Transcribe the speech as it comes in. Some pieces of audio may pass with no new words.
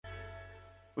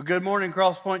Well, good morning,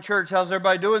 Cross Point Church. How's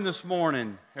everybody doing this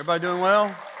morning? Everybody doing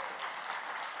well?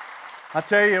 I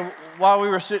tell you, while we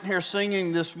were sitting here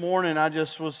singing this morning, I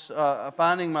just was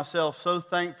finding myself so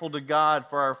thankful to God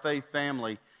for our faith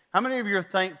family. How many of you are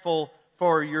thankful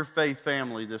for your faith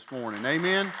family this morning?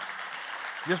 Amen?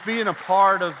 Just being a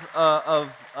part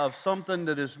of something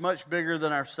that is much bigger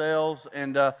than ourselves.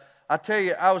 And I tell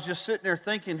you, I was just sitting there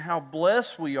thinking how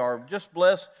blessed we are, just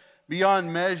blessed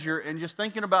beyond measure, and just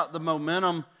thinking about the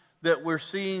momentum that we're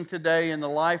seeing today in the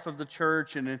life of the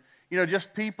church, and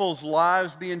just people's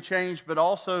lives being changed, but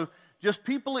also just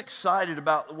people excited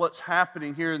about what's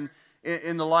happening here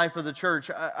in the life of the church.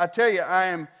 I tell you, I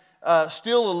am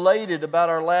still elated about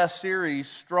our last series,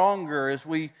 Stronger, as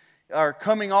we are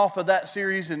coming off of that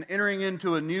series and entering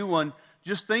into a new one,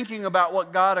 just thinking about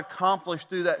what God accomplished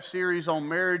through that series on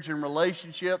marriage and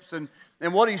relationships, and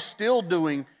what He's still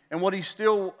doing, and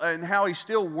how He's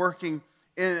still working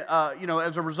in,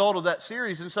 as a result of that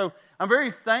series. And so I'm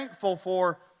very thankful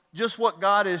for just what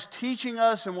God is teaching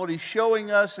us and what He's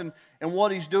showing us and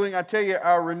what He's doing. I tell you,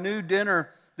 our renewed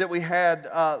dinner that we had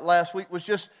last week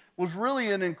was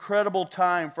really an incredible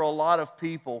time for a lot of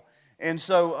people. And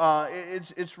so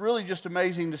it's really just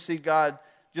amazing to see God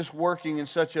just working in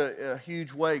such a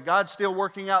huge way. God's still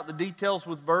working out the details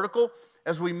with Vertical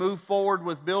as we move forward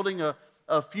with building a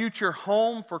future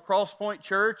home for Cross Point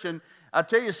Church. And I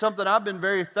tell you something I've been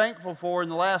very thankful for in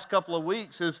the last couple of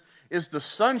weeks is the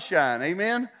sunshine.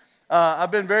 Amen?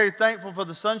 I've been very thankful for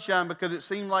the sunshine, because it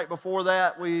seemed like before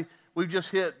that we've just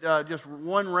hit just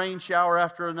one rain shower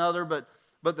after another, but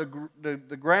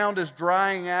the ground is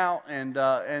drying out, and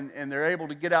they're able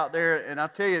to get out there. And I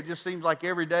tell you, it just seems like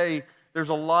every day there's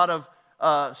a lot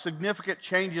of significant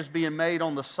changes being made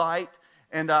on the site.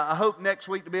 And I hope next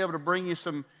week to be able to bring you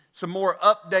some more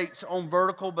updates on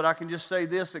Vertical, but I can just say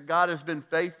this, that God has been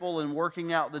faithful in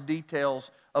working out the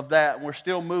details of that, and we're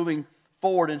still moving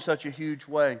forward in such a huge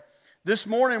way. This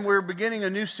morning we're beginning a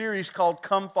new series called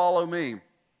Come Follow Me,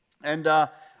 and I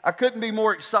couldn't be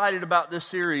more excited about this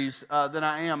series than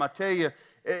I am. I tell you,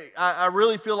 I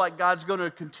really feel like God's going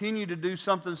to continue to do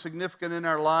something significant in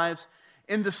our lives,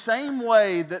 in the same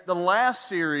way that the last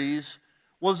series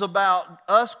was about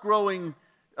us growing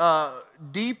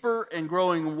deeper and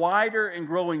growing wider and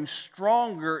growing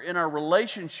stronger in our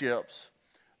relationships.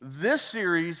 This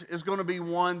series is going to be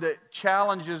one that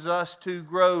challenges us to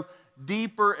grow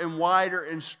deeper and wider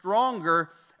and stronger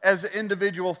as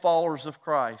individual followers of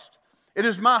Christ. It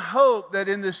is my hope that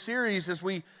in this series, as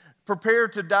we prepare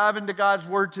to dive into God's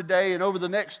Word today and over the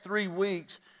next 3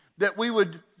 weeks, that we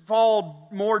would fall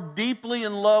more deeply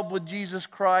in love with Jesus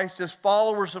Christ as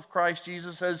followers of Christ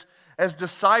Jesus, as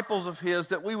disciples of His,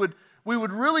 that we would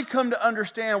really come to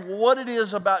understand what it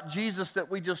is about Jesus that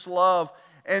we just love.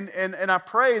 And I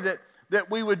pray that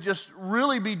we would just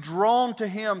really be drawn to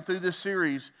Him through this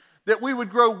series, that we would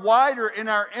grow wider in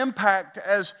our impact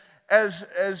as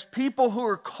people who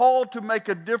are called to make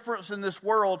a difference in this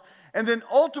world, and then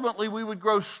ultimately we would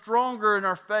grow stronger in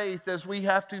our faith as we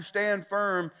have to stand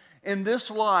firm in this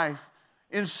life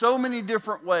in so many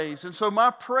different ways. And so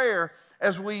my prayer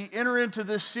as we enter into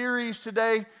this series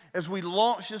today, as we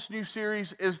launch this new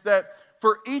series, is that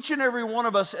for each and every one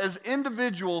of us as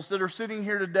individuals that are sitting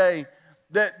here today,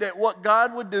 that what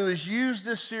God would do is use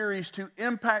this series to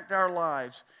impact our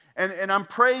lives. And I'm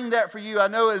praying that for you. I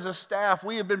know as a staff,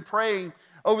 we have been praying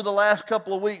over the last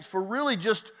couple of weeks for really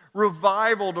just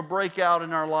revival to break out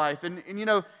in our life. And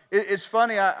it's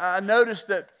funny, I noticed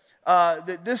that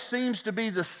this seems to be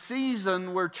the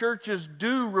season where churches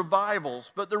do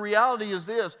revivals. But the reality is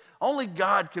this: only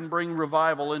God can bring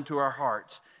revival into our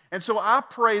hearts. And so I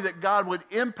pray that God would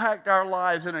impact our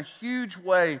lives in a huge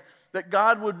way, that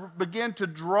God would begin to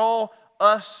draw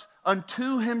us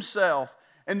unto Himself,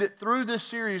 and that through this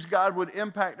series, God would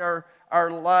impact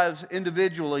our lives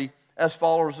individually as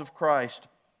followers of Christ.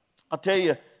 I'll tell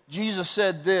you, Jesus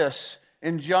said this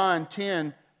in John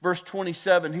 10, verse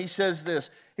 27. He says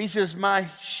this. He says, "My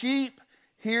sheep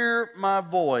hear my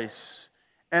voice,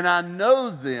 and I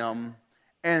know them,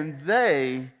 and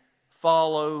they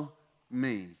follow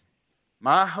me."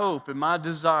 My hope and my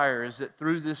desire is that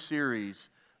through this series,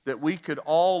 that we could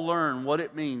all learn what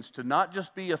it means to not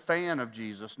just be a fan of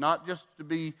Jesus, not just to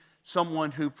be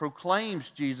someone who proclaims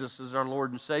Jesus as our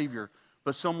Lord and Savior,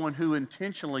 but someone who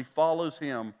intentionally follows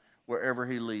Him wherever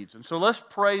He leads. And so let's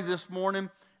pray this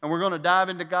morning, and we're going to dive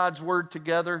into God's Word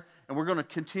together, and we're going to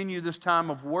continue this time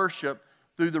of worship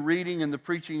through the reading and the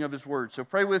preaching of His Word. So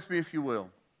pray with me if you will.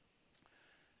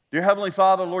 Dear Heavenly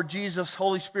Father, Lord Jesus,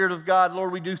 Holy Spirit of God,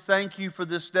 Lord, we do thank You for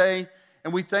this day.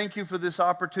 And we thank You for this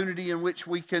opportunity in which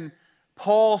we can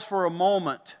pause for a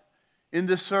moment in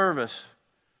this service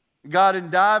God,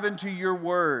 and dive into your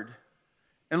word.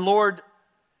 And Lord,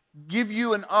 give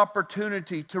you an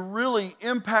opportunity to really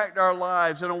impact our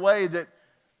lives in a way that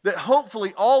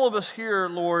hopefully all of us here,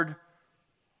 Lord,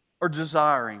 are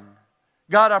desiring.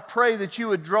 God, I pray that you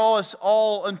would draw us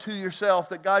all unto yourself,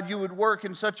 that God, you would work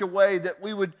in such a way that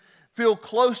we would feel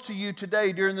close to you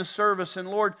today during this service. And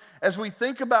Lord, as we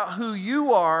think about who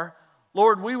you are,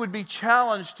 Lord, we would be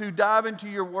challenged to dive into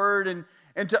your word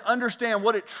and to understand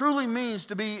what it truly means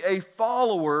to be a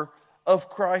follower of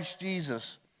Christ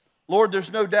Jesus. Lord,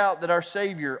 there's no doubt that our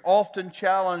Savior often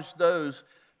challenged those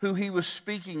who he was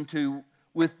speaking to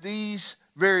with these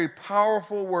very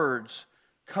powerful words,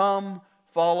 "Come,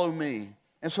 follow me."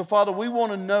 And so, Father, we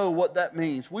want to know what that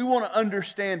means. We want to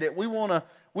understand it. We want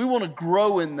to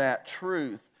grow in that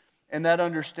truth and that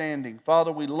understanding.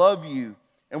 Father, we love you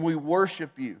and we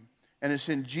worship you. And it's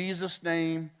in Jesus'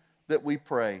 name that we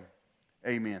pray.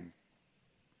 Amen.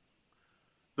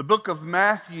 The book of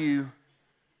Matthew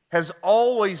has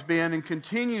always been and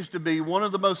continues to be one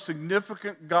of the most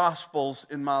significant gospels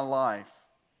in my life.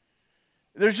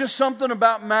 There's just something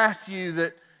about Matthew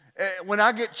that when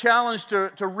I get challenged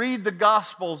to read the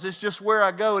Gospels, it's just where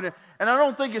I go. And I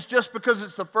don't think it's just because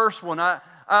it's the first one.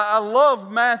 I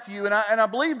love Matthew, and I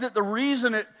believe that the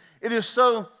reason it is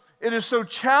so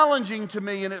challenging to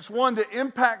me, and it's one that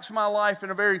impacts my life in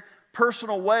a very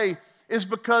personal way, is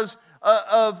because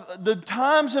of the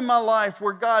times in my life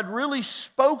where God really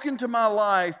spoke into my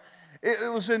life.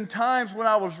 It was in times when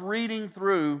I was reading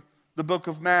through the book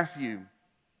of Matthew.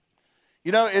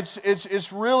 You know,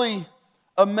 it's really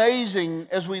amazing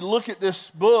as we look at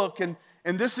this book, and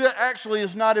this actually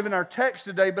is not even our text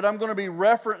today, but I'm going to be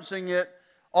referencing it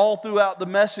all throughout the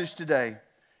message today.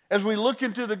 As we look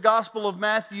into the Gospel of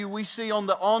Matthew, we see on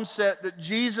the onset that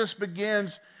Jesus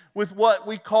begins with what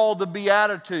we call the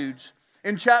Beatitudes.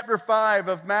 In chapter 5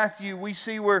 of Matthew, we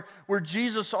see where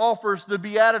Jesus offers the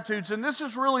Beatitudes, and this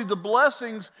is really the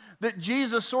blessings that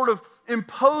Jesus sort of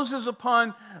imposes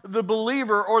upon the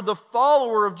believer or the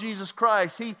follower of Jesus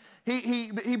Christ.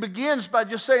 He begins by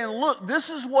just saying, look, this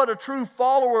is what a true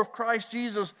follower of Christ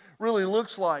Jesus really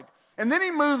looks like. And then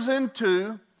he moves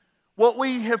into what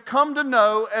we have come to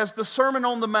know as the Sermon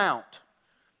on the Mount.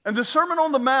 And the Sermon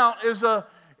on the Mount is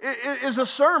a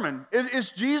sermon. It is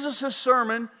Jesus'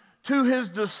 sermon to his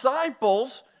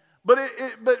disciples. But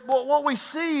what we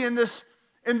see in this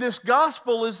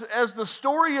gospel is, as the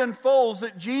story unfolds,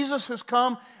 that Jesus has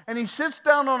come and he sits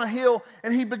down on a hill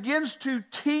and he begins to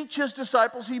teach his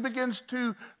disciples. He begins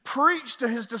to preach to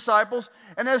his disciples.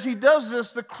 And as he does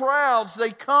this, the crowds,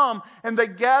 they come and they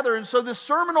gather. And so this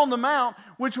Sermon on the Mount,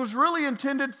 which was really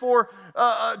intended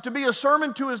to be a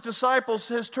sermon to his disciples,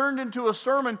 has turned into a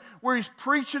sermon where he's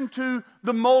preaching to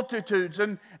the multitudes.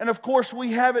 And of course,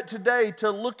 we have it today to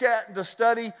look at and to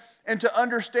study and to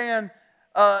understand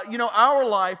our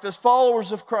life as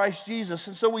followers of Christ Jesus.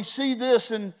 And so we see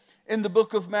this in the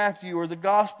book of Matthew, or the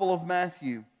Gospel of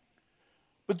Matthew.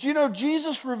 But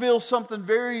Jesus reveals something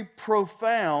very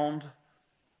profound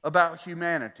about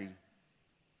humanity.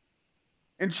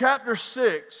 In chapter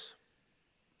 6,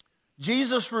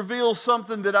 Jesus reveals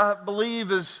something that I believe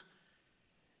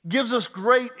gives us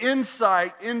great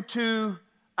insight into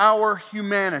our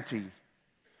humanity.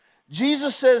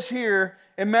 Jesus says here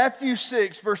in Matthew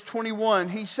 6, verse 21,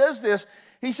 he says this,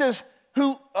 he says,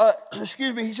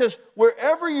 he says,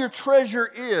 wherever your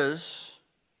treasure is,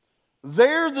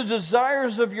 there the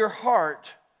desires of your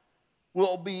heart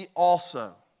will be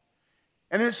also.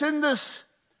 And it's in this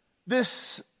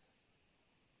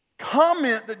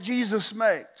comment that Jesus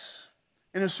makes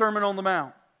in his Sermon on the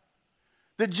Mount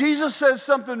that Jesus says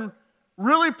something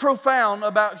really profound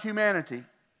about humanity.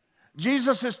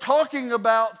 Jesus is talking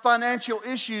about financial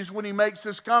issues when he makes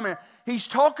this comment. He's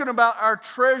talking about our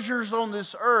treasures on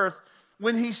this earth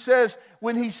when he says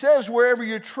wherever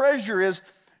your treasure is,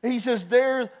 he says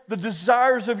there the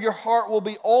desires of your heart will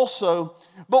be also.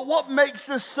 But what makes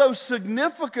this so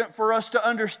significant for us to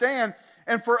understand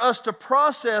and for us to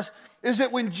process is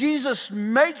that when Jesus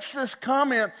makes this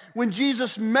comment, when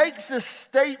Jesus makes this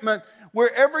statement,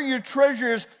 wherever your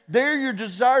treasure is, there your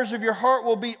desires of your heart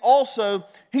will be also,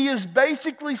 he is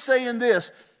basically saying this: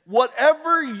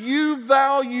 whatever you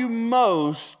value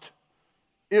most,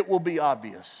 it will be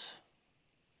obvious.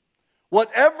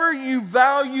 Whatever you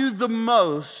value the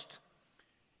most,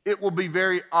 it will be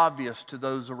very obvious to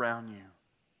those around you.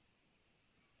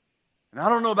 And I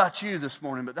don't know about you this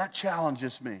morning, but that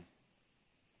challenges me.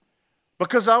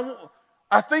 Because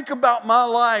I think about my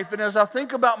life, and as I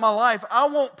think about my life, I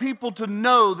want people to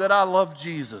know that I love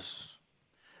Jesus.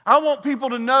 I want people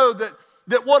to know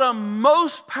that what I'm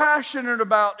most passionate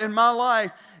about in my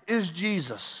life is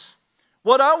Jesus.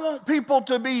 What I want people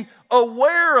to be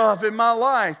aware of in my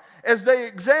life as they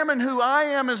examine who I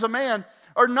am as a man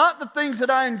are not the things that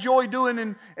I enjoy doing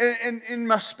in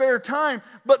my spare time,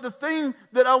 but the thing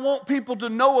that I want people to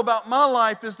know about my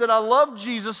life is that I love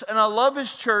Jesus and I love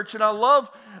His church and I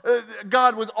love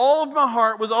God with all of my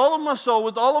heart, with all of my soul,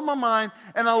 with all of my mind,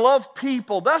 and I love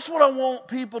people. That's what I want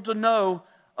people to know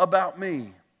about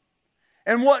me.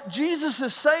 And what Jesus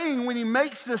is saying when He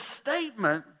makes this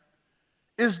statement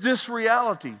is this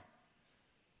reality.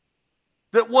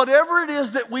 That whatever it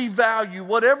is that we value,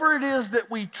 whatever it is that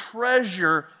we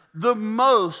treasure the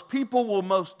most, people will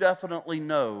most definitely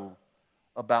know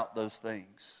about those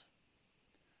things.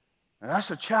 And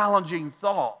that's a challenging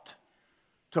thought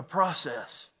to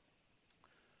process.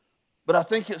 But I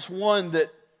think it's one that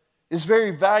is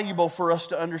very valuable for us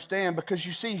to understand, because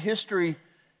you see, history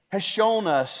has shown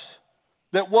us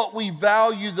that what we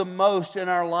value the most in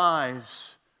our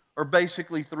lives are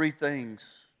basically three things.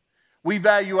 We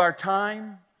value our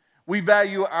time, we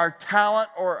value our talent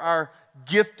or our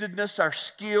giftedness, our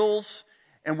skills,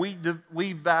 and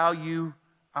we value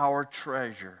our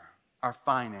treasure, our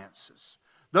finances.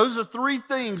 Those are three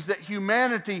things that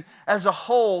humanity as a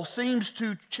whole seems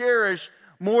to cherish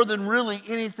more than really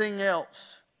anything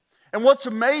else. And what's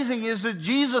amazing is that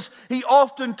Jesus, He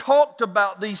often talked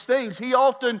about these things. He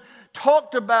often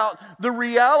talked about the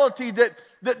reality that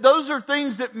those are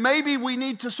things that maybe we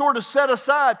need to sort of set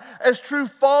aside as true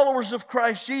followers of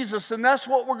Christ Jesus. And that's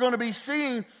what we're going to be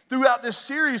seeing throughout this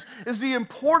series, is the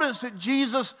importance that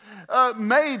Jesus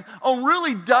made on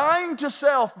really dying to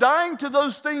self, dying to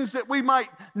those things that we might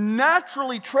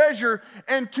naturally treasure,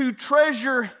 and to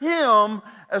treasure Him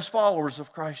as followers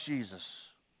of Christ Jesus.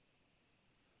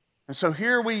 And so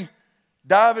here we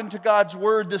dive into God's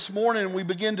Word this morning and we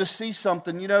begin to see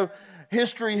something. You know,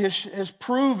 history has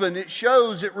proven, it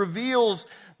shows, it reveals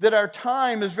that our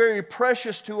time is very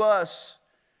precious to us.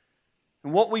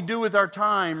 And what we do with our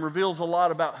time reveals a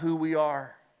lot about who we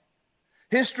are.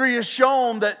 History has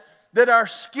shown that our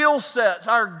skill sets,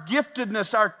 our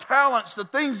giftedness, our talents, the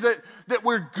things that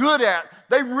we're good at,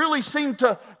 they really seem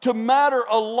to matter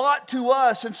a lot to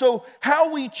us. And so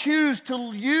how we choose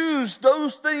to use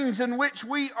those things in which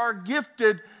we are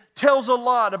gifted tells a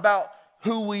lot about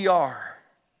who we are.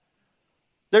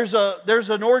 There's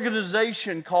an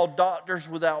organization called Doctors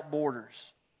Without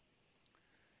Borders.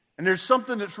 And there's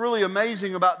something that's really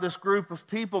amazing about this group of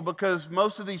people, because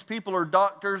most of these people are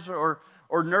doctors or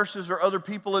nurses or other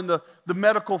people in the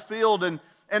medical field.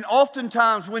 And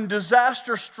oftentimes when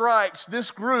disaster strikes,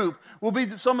 this group will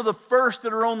be some of the first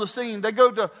that are on the scene. They go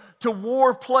to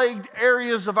war-plagued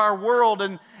areas of our world,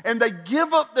 and they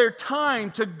give up their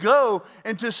time to go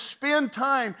and to spend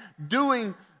time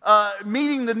doing,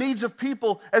 meeting the needs of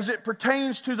people as it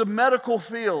pertains to the medical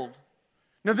field.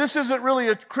 Now, this isn't really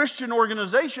a Christian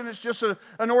organization, it's just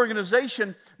an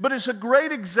organization, but it's a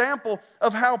great example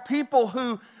of how people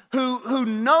who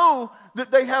know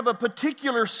that they have a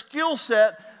particular skill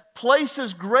set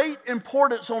places great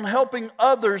importance on helping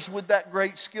others with that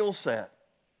great skill set.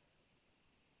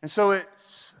 And so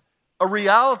it's a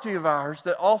reality of ours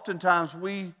that oftentimes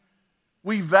we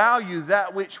value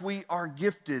that which we are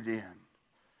gifted in.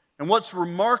 And what's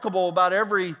remarkable about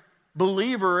every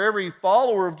believer, every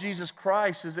follower of Jesus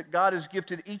Christ, is that God has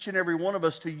gifted each and every one of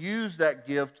us to use that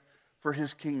gift for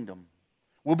His kingdom.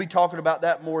 We'll be talking about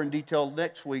that more in detail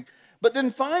next week. But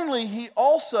then finally, He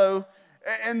also,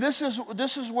 and this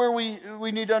is where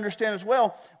we need to understand as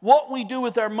well, what we do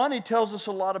with our money tells us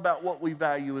a lot about what we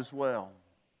value as well.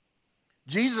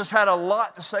 Jesus had a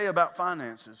lot to say about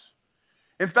finances.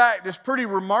 In fact, it's pretty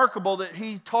remarkable that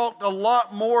He talked a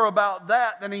lot more about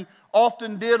that than He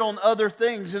often did on other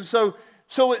things. And so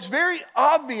it's very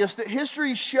obvious that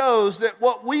history shows that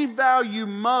what we value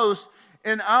most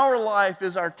in our life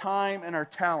is our time and our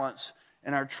talents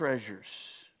and our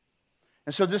treasures.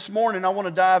 And so this morning I want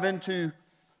to dive into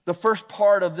the first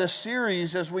part of this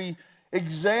series as we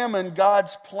examine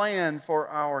God's plan for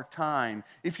our time.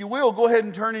 If you will, go ahead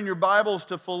and turn in your Bibles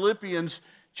to Philippians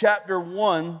chapter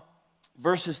 1,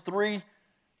 verses 3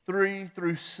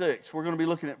 through 6. We're going to be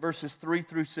looking at verses 3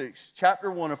 through 6.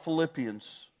 Chapter 1 of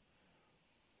Philippians.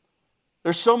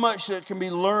 There's so much that can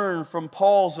be learned from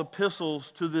Paul's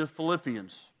epistles to the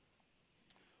Philippians.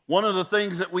 One of the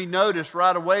things that we notice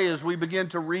right away as we begin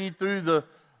to read through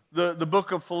the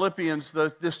book of Philippians,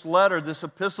 this letter, this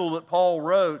epistle that Paul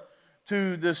wrote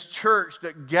to this church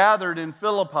that gathered in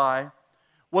Philippi,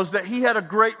 was that he had a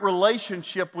great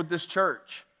relationship with this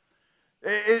church.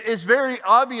 It's very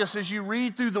obvious as you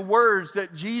read through the words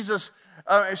that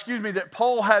that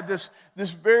Paul had this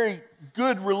very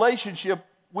good relationship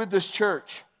with this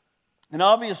church. And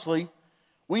obviously,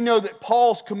 We know that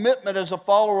Paul's commitment as a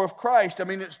follower of Christ, I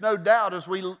mean, it's no doubt as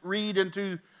we read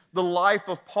into the life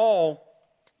of Paul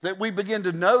that we begin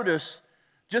to notice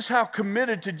just how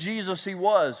committed to Jesus he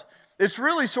was. It's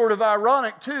really sort of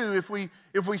ironic too if we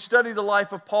study the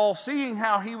life of Paul, seeing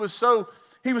how he was so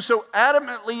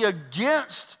adamantly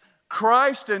against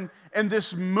Christ and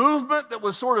this movement that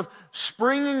was sort of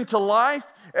springing to life,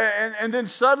 and then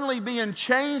suddenly being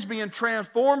changed, being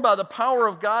transformed by the power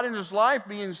of God in his life,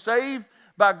 being saved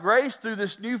by grace through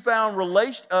this newfound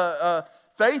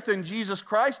faith in Jesus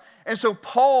Christ. And so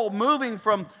Paul, moving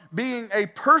from being a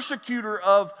persecutor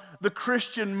of the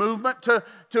Christian movement to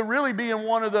really being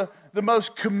one of the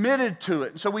most committed to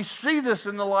it. And so we see this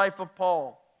in the life of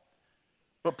Paul.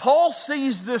 But Paul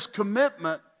sees this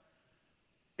commitment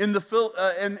in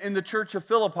the church of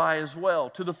Philippi as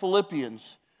well, to the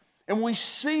Philippians. And we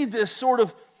see this sort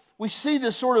of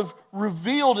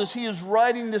revealed as he is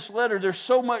writing this letter. There's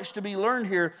so much to be learned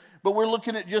here, but we're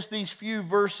looking at just these few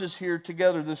verses here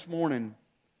together this morning.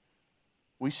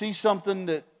 We see something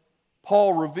that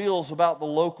Paul reveals about the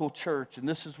local church, and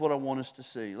this is what I want us to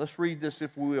see. Let's read this,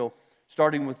 if we will,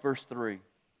 starting with verse 3.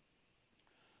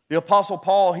 The Apostle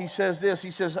Paul, he says this,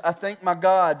 he says, I thank my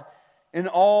God in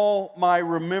all my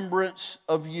remembrance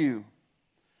of you,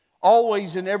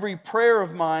 always in every prayer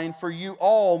of mine for you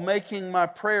all, making my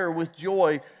prayer with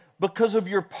joy because of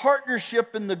your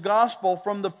partnership in the gospel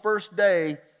from the first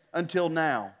day until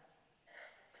now.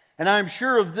 And I am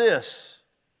sure of this,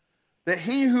 that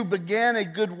he who began a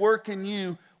good work in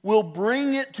you will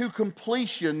bring it to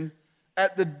completion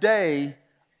at the day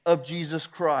of Jesus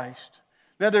Christ.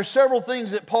 Now there's several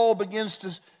things that Paul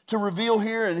begins to reveal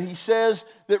here, and he says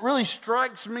that really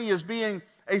strikes me as being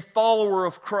a follower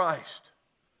of Christ.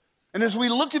 And as we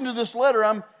look into this letter,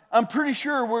 I'm pretty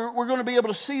sure we're going to be able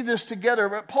to see this together.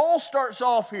 But Paul starts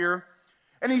off here,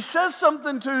 and he says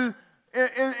something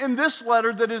in this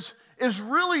letter that is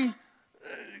really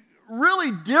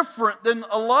different than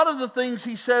a lot of the things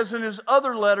he says in his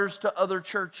other letters to other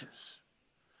churches.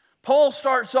 Paul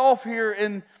starts off here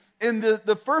in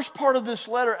the first part of this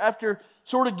letter, after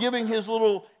sort of giving his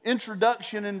little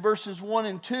introduction in verses 1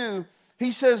 and 2,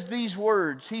 he says these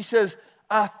words. He says,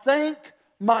 I thank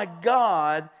my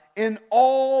God in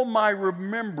all my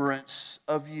remembrance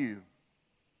of you.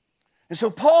 And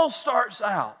so Paul starts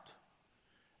out,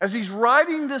 as he's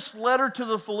writing this letter to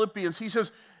the Philippians, he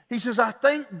says, I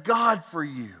thank God for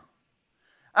you.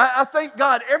 I thank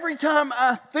God every time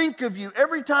I think of you,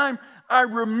 every time I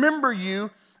remember you,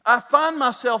 I find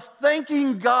myself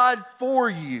thanking God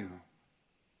for you.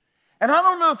 And I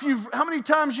don't know how many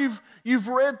times you've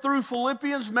read through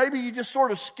Philippians. Maybe you just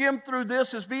sort of skimmed through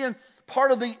this as being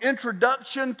part of the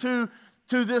introduction to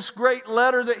this great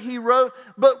letter that he wrote.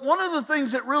 But one of the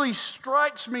things that really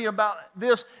strikes me about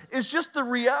this is just the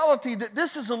reality that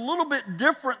this is a little bit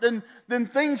different than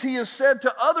things he has said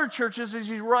to other churches as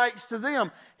he writes to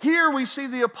them. Here we see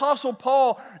the Apostle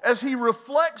Paul, as he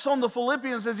reflects on the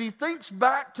Philippians, as he thinks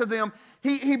back to them,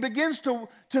 he begins to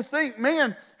think,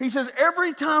 man, he says,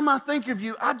 every time I think of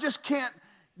you, I just can't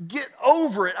get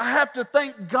over it. I have to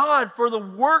thank God for the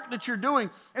work that you're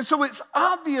doing. And so it's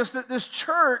obvious that this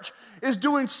church is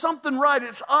doing something right.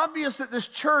 It's obvious that this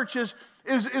church is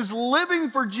living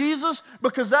for Jesus,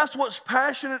 because that's what's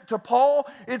passionate to Paul.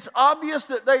 It's obvious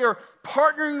that they are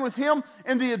partnering with him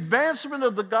in the advancement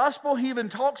of the gospel. He even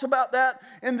talks about that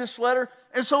in this letter.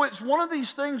 And so it's one of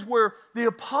these things where the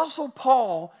Apostle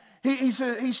Paul, he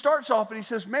starts off and he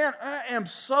says, man, I am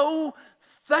so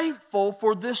thankful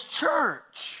for this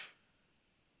church.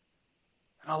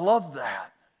 And I love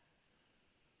that.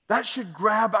 That should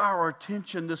grab our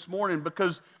attention this morning,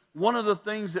 because one of the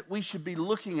things that we should be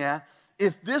looking at,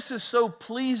 if this is so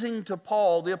pleasing to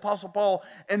Paul, the Apostle Paul,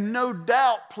 and no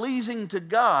doubt pleasing to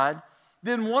God,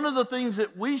 then one of the things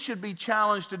that we should be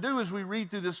challenged to do as we read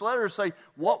through this letter is say,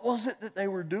 what was it that they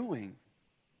were doing?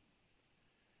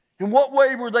 In what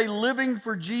way were they living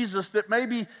for Jesus that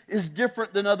maybe is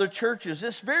different than other churches?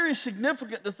 It's very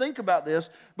significant to think about this,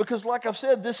 because like I've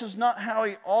said, this is not how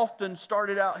he often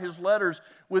started out his letters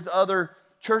with other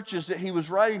churches that he was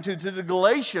writing to. To the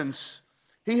Galatians,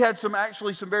 he had some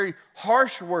very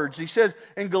harsh words. He said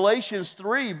in Galatians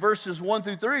 3, verses 1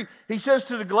 through 3, he says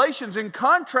to the Galatians, in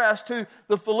contrast to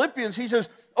the Philippians, he says,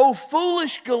 "O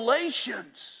foolish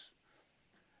Galatians."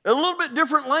 A little bit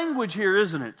different language here,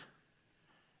 isn't it?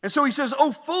 And so he says,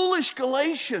 "Oh, foolish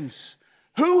Galatians,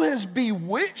 who has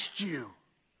bewitched you?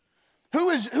 Who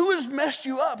has messed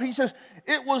you up?" He says,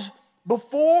 "It was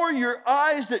before your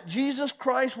eyes that Jesus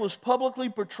Christ was publicly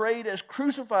portrayed as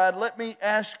crucified. Let me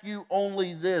ask you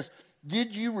only this.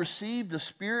 Did you receive the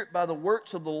Spirit by the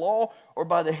works of the law or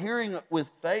by the hearing with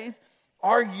faith?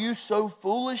 Are you so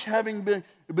foolish, having been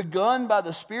begun by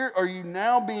the Spirit? Are you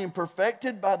now being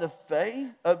perfected by the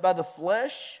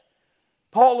flesh?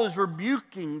 Paul is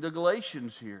rebuking the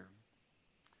Galatians here.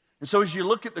 And so as you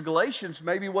look at the Galatians,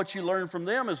 maybe what you learn from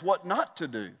them is what not to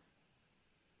do.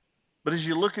 But as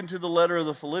you look into the letter of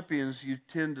the Philippians, you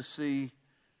tend to see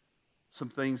some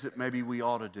things that maybe we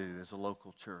ought to do as a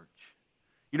local church.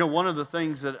 You know, one of the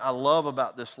things that I love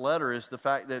about this letter is the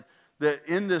fact that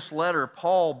in this letter,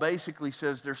 Paul basically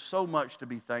says there's so much to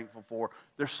be thankful for.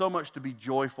 There's so much to be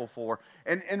joyful for.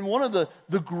 And one of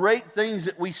the great things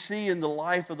that we see in the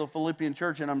life of the Philippian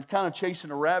church, and I'm kind of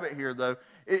chasing a rabbit here, though,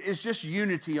 is just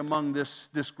unity among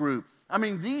this group. I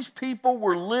mean, these people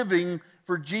were living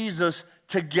for Jesus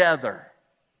together.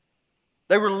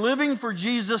 They were living for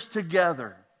Jesus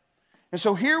together. And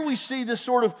so here we see this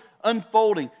sort of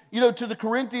unfolding. You know, to the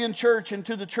Corinthian church and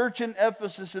to the church in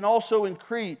Ephesus and also in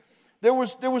Crete, there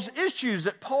was issues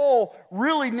that Paul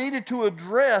really needed to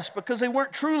address because they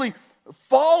weren't truly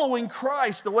following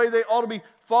Christ the way they ought to be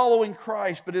following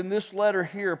Christ. But in this letter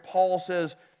here, Paul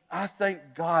says, I thank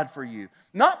God for you.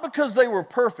 Not because they were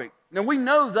perfect. Now we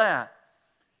know that.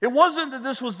 It wasn't that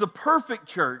this was the perfect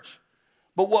church,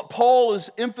 but what Paul is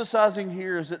emphasizing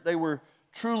here is that they were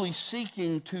truly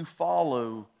seeking to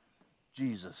follow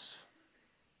Jesus.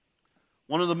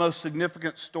 One of the most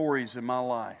significant stories in my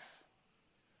life,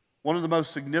 one of the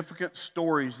most significant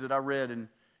stories that I read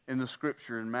in the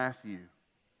scripture in Matthew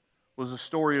was the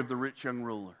story of the rich young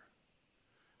ruler.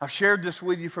 I've shared this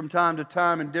with you from time to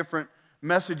time in different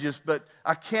messages, but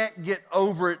I can't get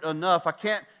over it enough. I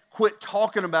can't quit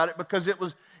talking about it because it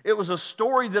was a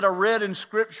story that I read in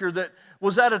Scripture that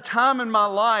was at a time in my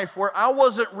life where I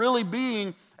wasn't really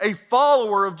being a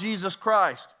follower of Jesus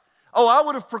Christ. Oh, I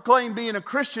would have proclaimed being a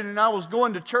Christian and I was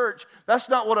going to church. That's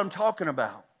not what I'm talking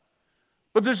about.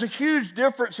 But there's a huge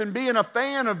difference in being a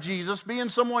fan of Jesus, being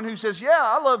someone who says, yeah,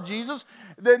 I love Jesus,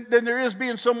 than there is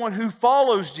being someone who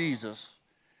follows Jesus.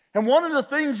 And one of the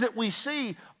things that we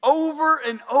see over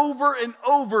and over and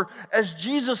over as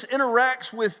Jesus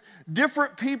interacts with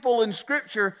different people in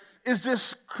Scripture is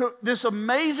this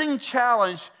amazing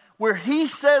challenge where he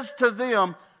says to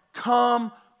them,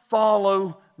 come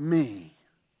follow me.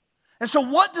 And so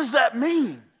what does that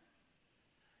mean?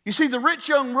 You see, the rich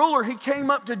young ruler, he came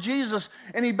up to Jesus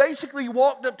and he basically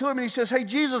walked up to him and he says, hey,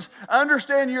 Jesus, I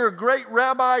understand you're a great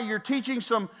rabbi. You're teaching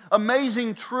some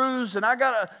amazing truths and I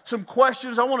got some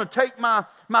questions. I want to take my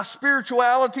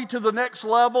spirituality to the next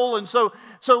level. And so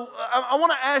I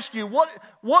want to ask you,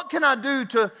 what can I do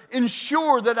to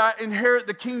ensure that I inherit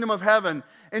the kingdom of heaven?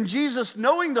 And Jesus,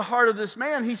 knowing the heart of this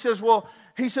man, he says, well,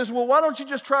 why don't you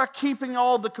just try keeping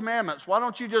all the commandments? Why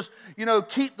don't you just,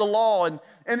 keep the law? And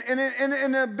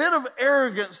in a bit of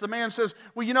arrogance, the man says,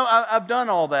 well, I've done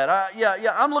all that.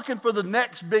 I'm looking for the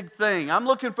next big thing. I'm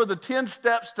looking for the 10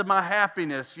 steps to my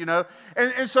happiness,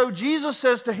 And so Jesus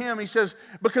says to him, he says,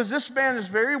 because this man is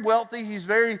very wealthy, he's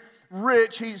very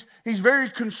rich, he's very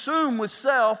consumed with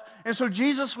self. And so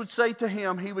Jesus would say to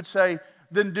him, he would say,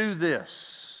 then do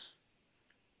this.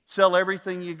 Sell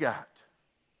everything you got.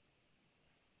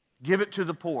 Give it to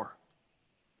the poor.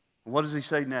 What does he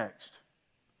say next?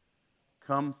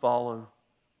 Come follow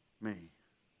me.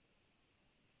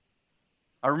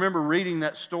 I remember reading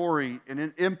that story and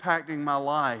it impacting my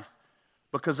life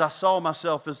because I saw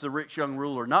myself as the rich young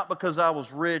ruler. Not because I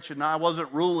was rich and I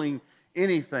wasn't ruling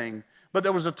anything, but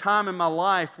there was a time in my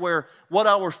life where what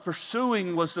I was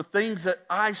pursuing was the things that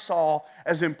I saw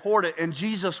as important, and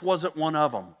Jesus wasn't one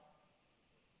of them.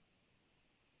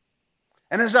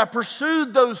 And as I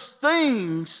pursued those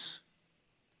things,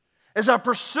 as I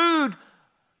pursued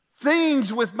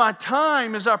things with my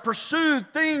time, as I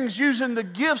pursued things using the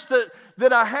gifts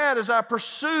that I had, as I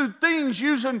pursued things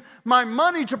using my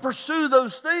money to pursue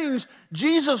those things,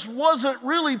 Jesus wasn't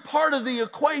really part of the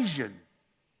equation.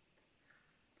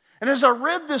 And as I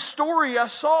read this story, I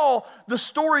saw the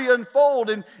story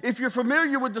unfold. And if you're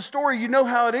familiar with the story, you know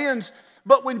how it ends.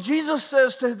 But when Jesus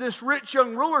says to this rich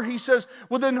young ruler, he says,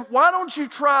 well, then why don't you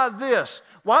try this?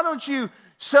 Why don't you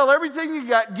sell everything you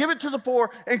got, give it to the poor,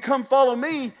 and come follow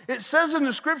me? It says in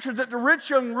the scripture that the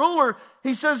rich young ruler,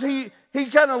 he says he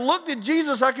kind of looked at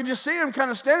Jesus. I could just see him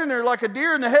kind of standing there like a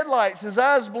deer in the headlights, his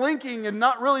eyes blinking and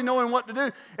not really knowing what to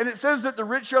do. And it says that the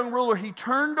rich young ruler, he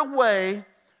turned away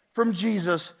from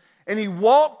Jesus and he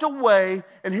walked away,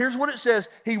 and here's what it says,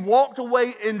 he walked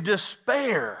away in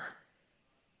despair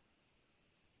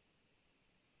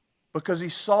because he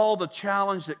saw the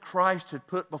challenge that Christ had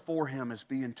put before him as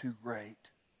being too great.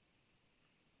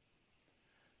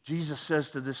 Jesus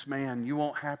says to this man, you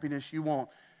want happiness, you want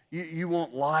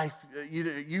life,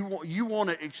 you want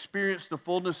to experience the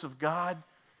fullness of God?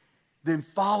 then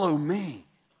follow me.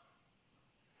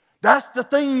 That's the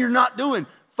thing you're not doing.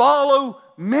 Follow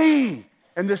me.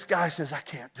 And this guy says, I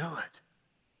can't do it.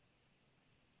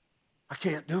 I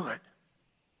can't do it.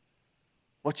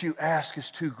 What you ask is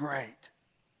too great.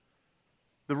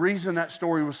 The reason that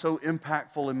story was so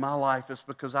impactful in my life is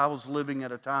because I was living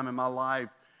at a time in my life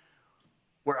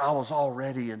where I was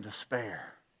already in despair.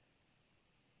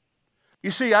 You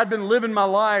see, I'd been living my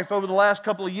life over the last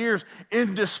couple of years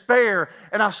in despair,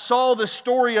 and I saw this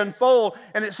story unfold,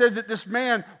 and it said that this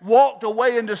man walked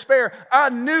away in despair.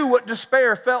 I knew what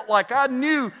despair felt like. I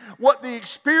knew what the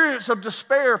experience of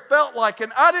despair felt like,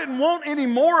 and I didn't want any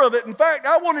more of it. In fact,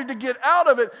 I wanted to get out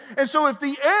of it. And so if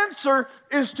the answer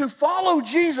is to follow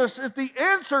Jesus, if the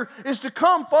answer is to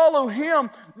come follow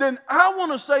Him, then I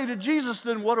want to say to Jesus,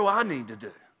 then what do I need to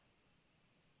do?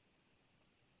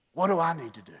 What do I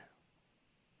need to do?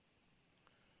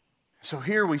 So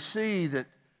here we see that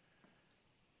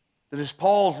as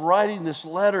Paul's writing this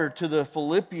letter to the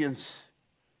Philippians,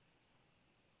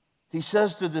 he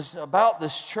says about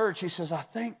this church, he says, I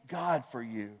thank God for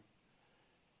you.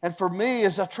 And for me,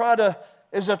 as I try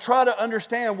to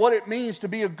understand what it means to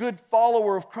be a good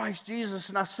follower of Christ Jesus,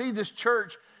 and I see this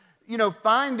church,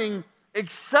 finding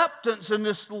acceptance in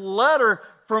this letter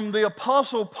from the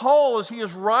Apostle Paul as he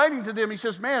is writing to them. He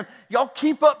says, man, y'all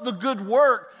keep up the good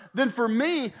work. Then for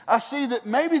me, I see that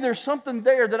maybe there's something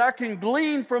there that I can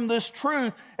glean from this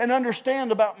truth and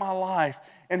understand about my life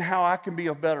and how I can be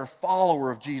a better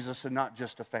follower of Jesus and not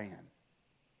just a fan.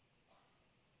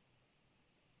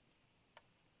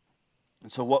 And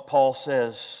so what Paul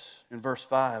says in verse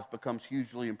 5 becomes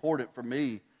hugely important for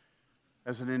me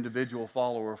as an individual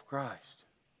follower of Christ.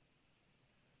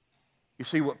 You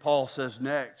see, what Paul says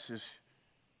next is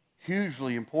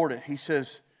hugely important. He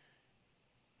says,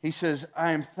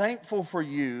 I am thankful for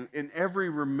you in every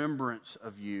remembrance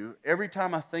of you. Every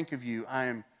time I think of you, I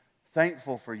am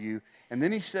thankful for you. And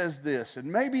then he says this,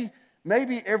 and maybe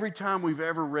every time we've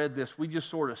ever read this, we just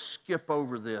sort of skip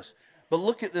over this. But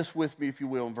look at this with me, if you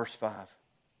will, in verse 5.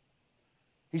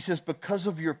 He says, because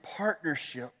of your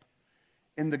partnership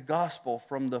in the gospel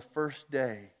from the first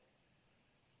day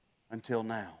until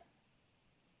now.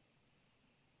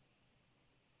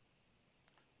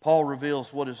 Paul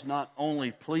reveals what is not only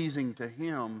pleasing to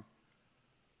him,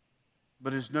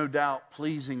 but is no doubt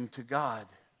pleasing to God.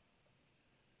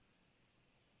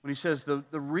 When he says, the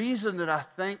reason that I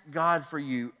thank God for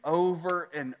you over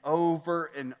and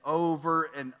over and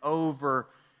over and over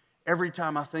every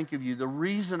time I think of you, the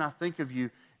reason I think of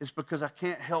you is because I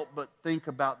can't help but think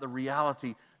about the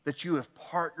reality that you have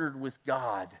partnered with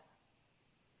God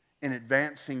in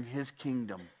advancing His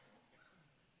kingdom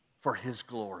for His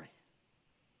glory.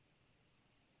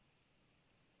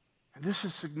 And this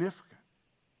is significant.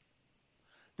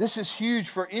 This is huge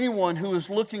for anyone who is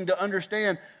looking to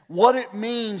understand what it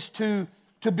means to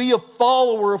be a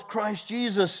follower of Christ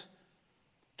Jesus,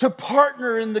 to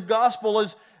partner in the gospel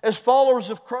as followers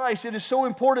of Christ. It is so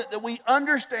important that we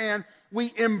understand,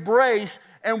 we embrace,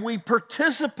 and we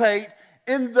participate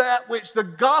in that which the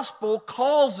gospel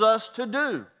calls us to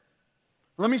do.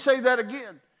 Let me say that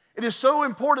again. It is so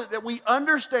important that we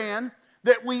understand,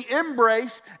 that we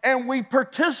embrace, and we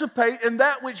participate in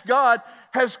that which God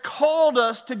has called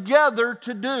us together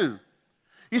to do.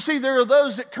 You see, there are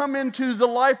those that come into the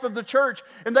life of the church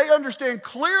and they understand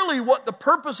clearly what the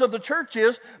purpose of the church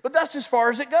is, but that's as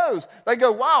far as it goes. They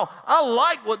go, wow, I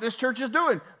like what this church is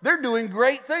doing. They're doing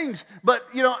great things, but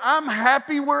I'm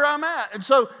happy where I'm at. And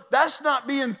so that's not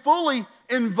being fully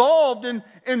involved in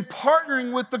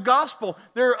partnering with the gospel.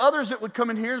 There are others that would come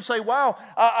in here and say, wow,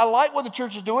 I like what the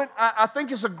church is doing. I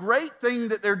think it's a great thing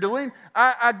that they're doing.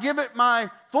 I give it my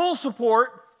full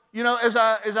support, as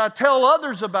I tell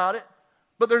others about it.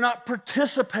 But they're not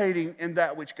participating in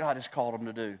that which God has called them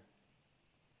to do.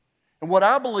 And what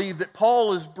I believe that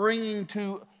Paul is bringing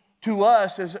to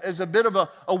us as a bit of a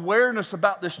awareness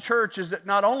about this church is that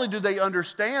not only do they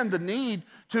understand the need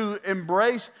to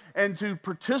embrace and to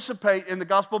participate in the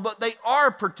gospel, but they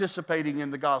are participating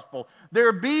in the gospel.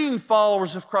 They're being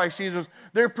followers of Christ Jesus.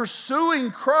 They're pursuing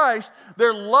Christ.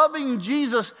 They're loving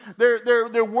Jesus.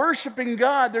 They're worshiping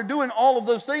God. They're doing all of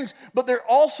those things, but they're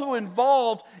also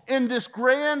involved in this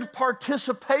grand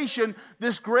participation,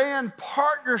 this grand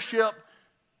partnership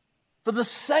for the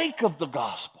sake of the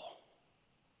gospel.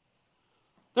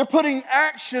 They're putting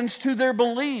actions to their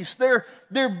beliefs. They're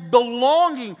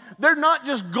belonging. They're not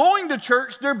just going to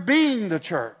church, they're being the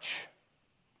church.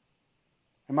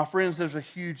 And my friends, there's a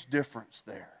huge difference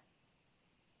there.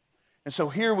 And so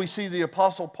here we see the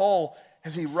Apostle Paul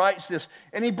as he writes this.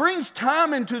 And he brings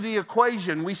time into the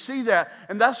equation. We see that.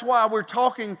 And that's why we're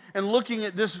talking and looking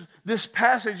at this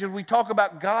passage as we talk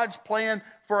about God's plan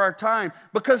for our time.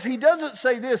 Because he doesn't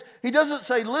say this. He doesn't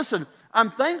say, listen,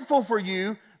 I'm thankful for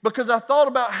you because I thought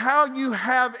about how you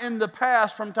have in the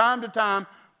past from time to time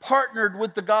partnered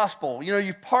with the gospel. You know,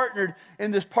 you've partnered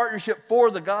in this partnership for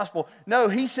the gospel. No,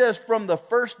 he says from the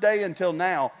first day until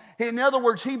now. In other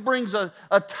words, he brings a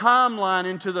timeline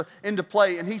into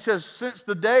play. And he says, since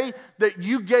the day that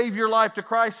you gave your life to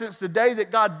Christ, since the day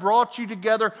that God brought you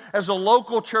together as a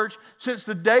local church, since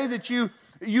the day that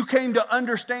you came to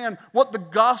understand what the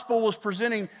gospel was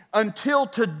presenting, until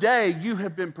today, you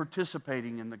have been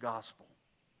participating in the gospel.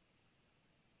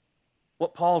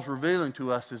 What Paul's revealing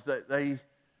to us is that they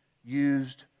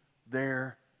used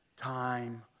their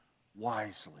time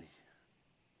wisely.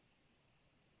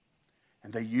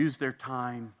 And they used their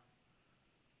time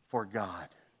for God.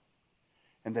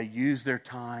 And they used their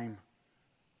time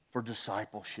for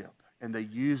discipleship. And they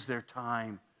used their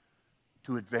time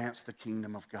to advance the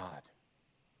kingdom of God.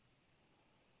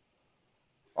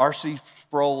 R.C.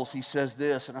 Sproul, he says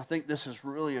this, and I think this is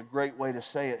really a great way to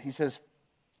say it. He says,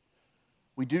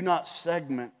 we do not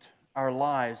segment our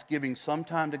lives, giving some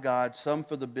time to God, some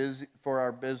for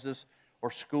our business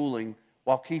or schooling,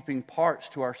 while keeping parts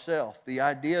to ourselves. The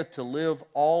idea to live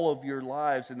all of your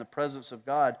lives in the presence of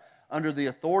God, under the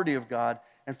authority of God,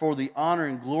 and for the honor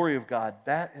and glory of God,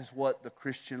 that is what the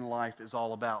Christian life is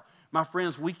all about. My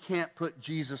friends, we can't put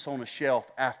Jesus on a shelf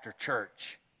after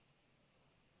church.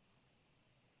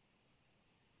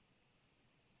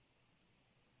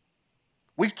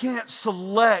 We can't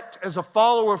select as a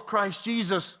follower of Christ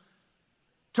Jesus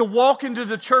to walk into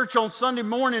the church on Sunday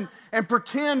morning and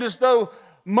pretend as though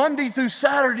Monday through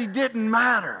Saturday didn't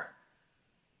matter.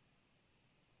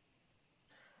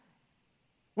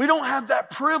 We don't have that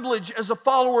privilege as a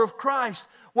follower of Christ.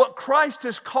 What Christ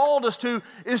has called us to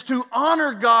is to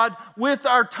honor God with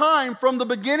our time from the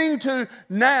beginning to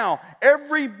now.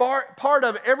 Every part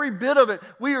of it, every bit of it,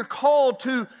 we are called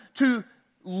to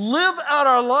live out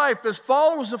our life as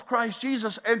followers of Christ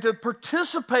Jesus and to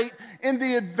participate in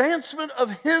the advancement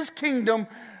of His kingdom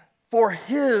for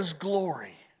His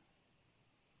glory.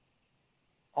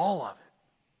 All of it.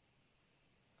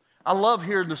 I love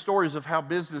hearing the stories of how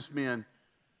businessmen,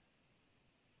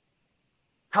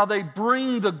 how they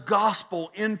bring the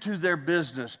gospel into their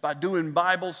business by doing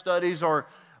Bible studies or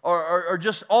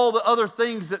just all the other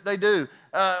things that they do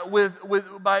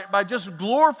by just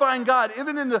glorifying God,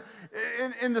 even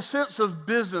in the sense of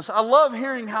business. I love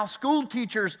hearing how school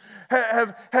teachers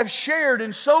have shared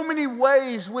in so many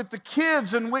ways with the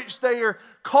kids in which they are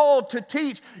called to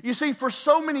teach. You see, for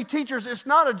so many teachers, it's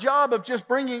not a job of just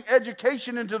bringing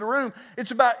education into the room.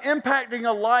 It's about impacting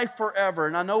a life forever.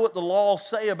 And I know what the laws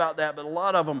say about that, but a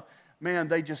lot of them, man,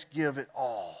 they just give it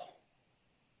all.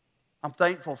 I'm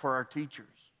thankful for our teachers.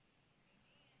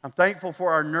 I'm thankful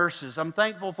for our nurses. I'm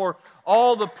thankful for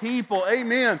all the people.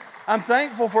 Amen. I'm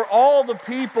thankful for all the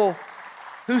people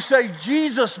who say,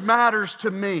 Jesus matters to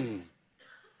me.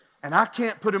 And I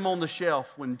can't put Him on the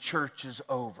shelf when church is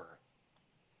over.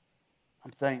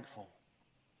 I'm thankful.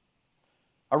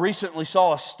 I recently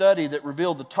saw a study that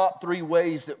revealed the top 3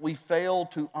 ways that we fail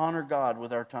to honor God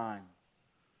with our time.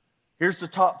 Here's the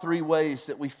top 3 ways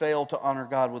that we fail to honor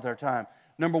God with our time.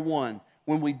 Number 1,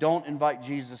 when we don't invite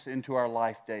Jesus into our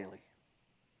life daily.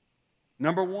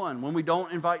 Number 1, when we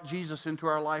don't invite Jesus into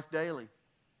our life daily.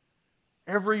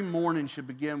 Every morning should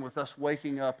begin with us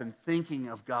waking up and thinking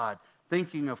of God,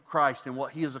 thinking of Christ and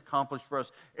what He has accomplished for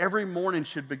us. Every morning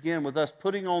should begin with us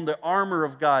putting on the armor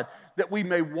of God that we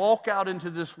may walk out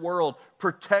into this world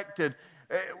protected.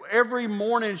 Every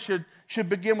morning should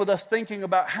begin with us thinking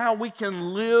about how we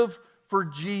can live for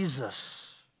Jesus.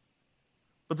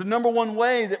 But the number 1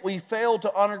 way that we fail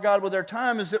to honor God with our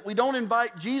time is that we don't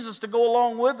invite Jesus to go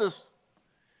along with us.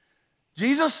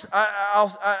 Jesus,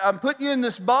 I'm putting you in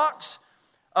this box.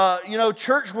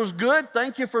 Church was good.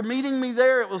 Thank you for meeting me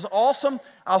there. It was awesome.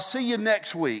 I'll see you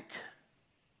next week.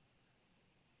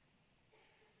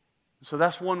 So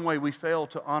that's one way we fail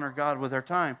to honor God with our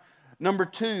time. Number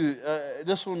 2,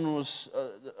 this one was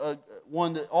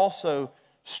one that also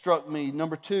struck me.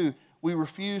 Number 2, we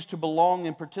refuse to belong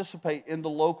and participate in the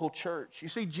local church. You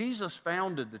see, Jesus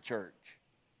founded the church.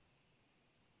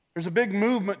 There's a big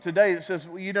movement today that says,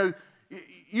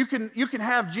 you can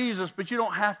have Jesus, but you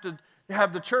don't have to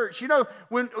have the church.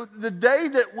 When the day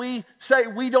that we say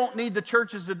we don't need the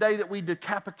church is the day that we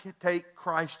decapitate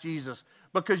Christ Jesus.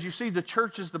 Because you see, the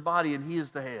church is the body and He is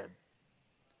the head.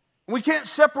 We can't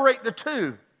separate the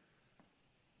two.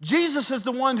 Jesus is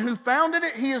the one who founded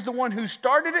it. He is the one who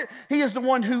started it. He is the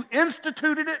one who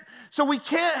instituted it. So we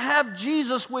can't have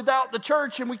Jesus without the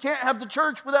church, and we can't have the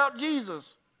church without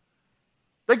Jesus.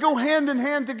 They go hand in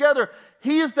hand together.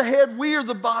 He is the head, we are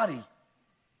the body.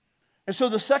 And so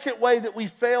the second way that we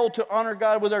fail to honor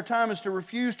God with our time is to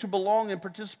refuse to belong and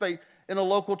participate in a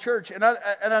local church. And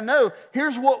I know,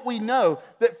 here's what we know,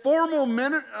 that formal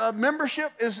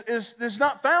membership is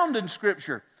not found in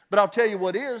Scripture. But I'll tell you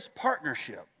what is,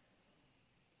 partnership.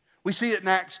 We see it in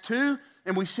Acts 2,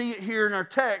 and we see it here in our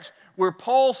text, where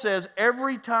Paul says,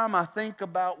 every time I think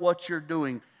about what you're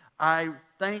doing, I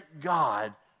thank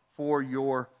God for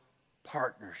your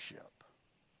partnership.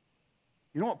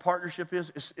 You know what partnership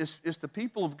is? It's the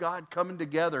people of God coming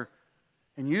together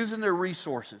and using their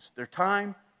resources, their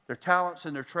time, their talents,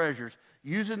 and their treasures,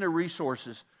 using their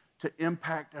resources to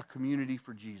impact a community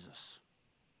for Jesus.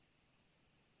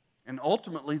 And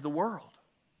ultimately the world.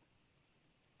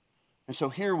 And so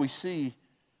here we see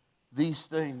these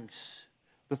things.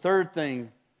 The third thing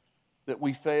that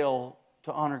we fail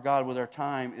to honor God with our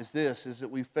time is that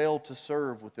we fail to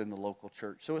serve within the local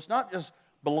church. So it's not just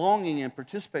belonging and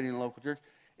participating in the local church,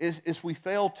 is we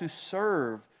fail to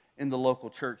serve in the local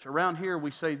church. Around here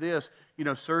we say this,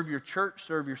 serve your church,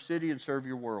 serve your city, and serve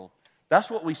your world. That's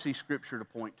what we see Scripture to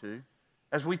point to.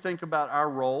 As we think about our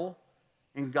role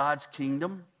in God's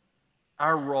kingdom,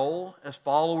 our role as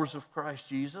followers of Christ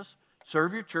Jesus,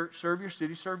 serve your church, serve your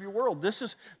city, serve your world. This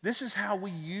is how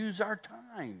we use our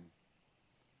time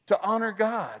to honor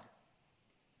God.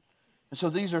 And so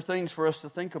these are things for us to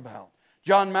think about.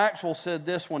 John Maxwell said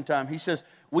this one time. He says,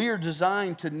 we are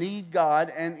designed to need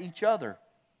God and each other.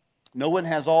 No one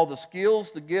has all the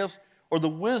skills, the gifts, or the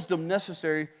wisdom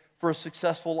necessary for a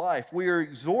successful life. We are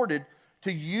exhorted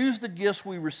to use the gifts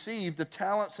we receive, the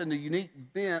talents and the unique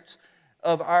bents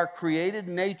of our created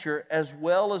nature, as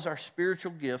well as our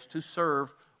spiritual gifts, to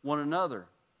serve one another.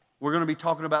 We're going to be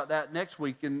talking about that next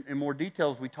week in more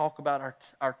details. We talk about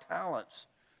our talents,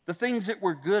 the things that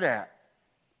we're good at.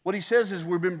 What he says is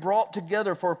we've been brought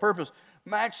together for a purpose.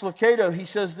 Max Lucado, he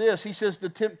says this. He says the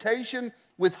temptation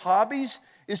with hobbies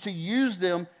is to use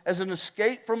them as an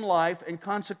escape from life and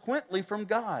consequently from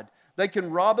God. They can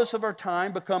rob us of our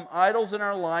time, become idols in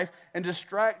our life, and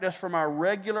distract us from our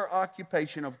regular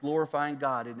occupation of glorifying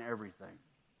God in everything.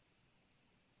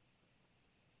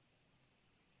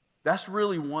 That's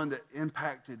really one that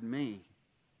impacted me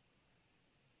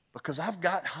because I've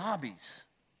got hobbies.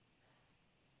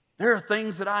 There are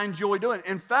things that I enjoy doing.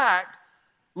 In fact,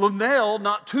 Linnell,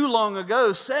 not too long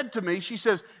ago, said to me, she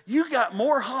says, you got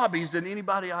more hobbies than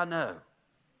anybody I know.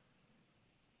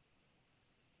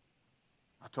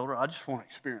 I told her, I just want to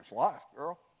experience life,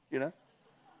 girl, There's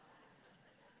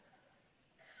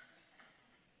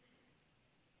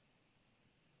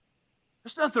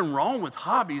nothing wrong with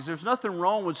hobbies. There's nothing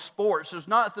wrong with sports. There's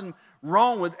nothing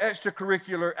wrong with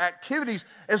extracurricular activities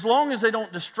as long as they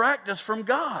don't distract us from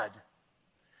God.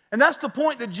 And that's the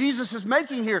point that Jesus is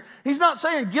making here. He's not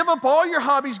saying give up all your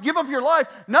hobbies, give up your life.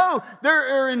 No,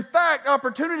 there are in fact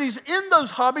opportunities in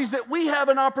those hobbies that we have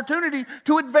an opportunity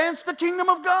to advance the kingdom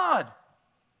of God.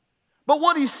 But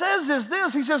what he says is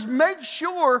this, he says, make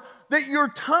sure that your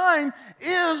time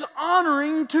is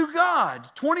honoring to God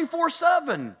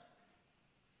 24/7.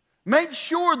 Make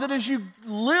sure that as you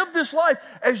live this life,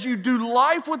 as you do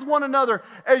life with one another,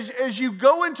 as you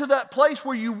go into that place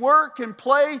where you work and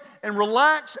play and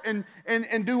relax and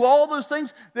do all those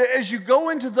things, that as you go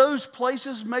into those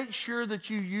places, make sure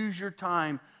that you use your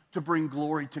time to bring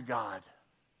glory to God.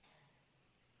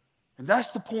 And that's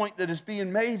the point that is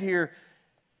being made here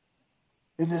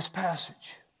in this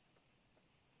passage.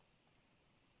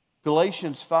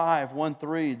 Galatians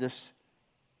 5:1-3,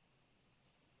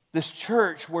 this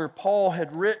church where Paul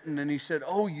had written, and he said,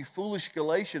 oh, you foolish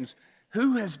Galatians,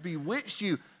 who has bewitched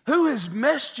you? Who has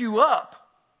messed you up?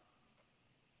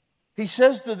 He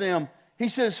says to them, he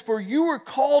says, for you are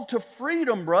called to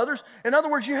freedom, brothers. In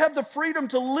other words, you have the freedom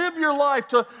to live your life,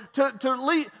 to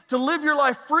live your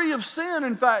life free of sin.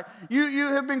 In fact, you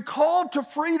have been called to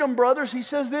freedom, brothers. He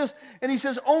says this, and he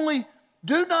says, only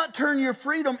do not turn your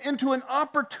freedom into an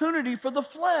opportunity for the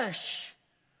flesh,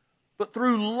 but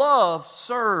through love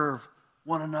serve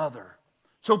one another.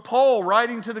 So Paul,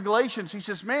 writing to the Galatians, he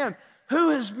says, man, who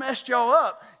has messed y'all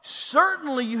up?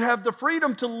 Certainly you have the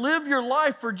freedom to live your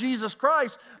life for Jesus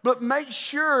Christ, but make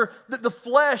sure that the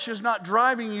flesh is not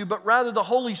driving you, but rather the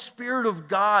Holy Spirit of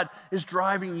God is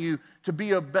driving you to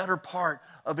be a better part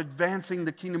of advancing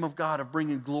the kingdom of God, of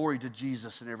bringing glory to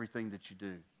Jesus in everything that you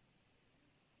do.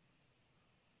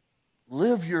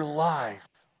 Live your life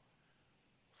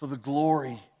for the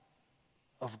glory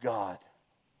of God.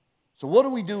 So what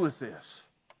do we do with this?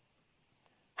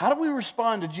 How do we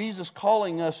respond to Jesus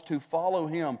calling us to follow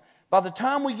Him? By the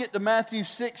time we get to Matthew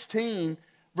 16,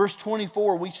 verse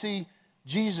 24, we see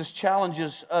Jesus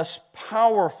challenges us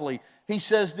powerfully. He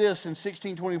says this in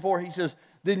 16:24. He says,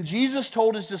 "Then Jesus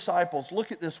told His disciples,"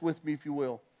 look at this with me if you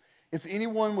will, "If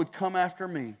anyone would come after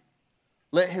me,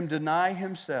 let him deny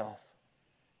himself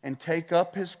and take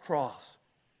up his cross."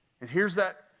 And here's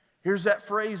that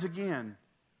phrase again.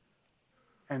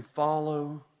 "And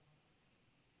follow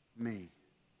me."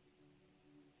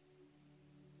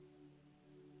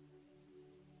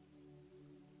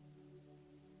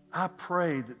 I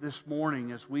pray that this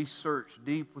morning, as we search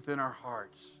deep within our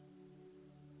hearts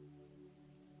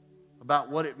about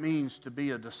what it means to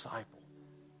be a disciple,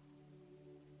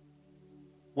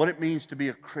 what it means to be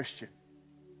a Christian,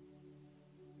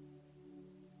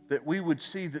 that we would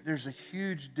see that there's a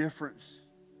huge difference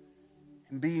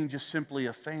in being just simply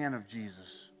a fan of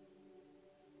Jesus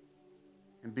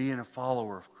and being a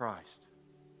follower of Christ.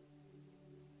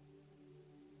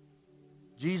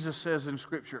 Jesus says in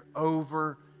Scripture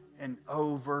over and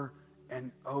over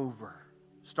and over,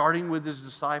 starting with His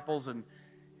disciples and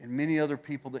many other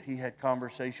people that He had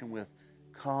conversation with,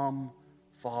 "Come,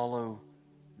 follow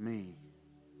me."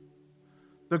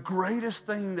 The greatest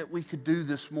thing that we could do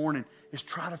this morning is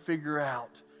try to figure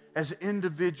out, as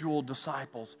individual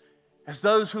disciples, as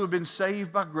those who have been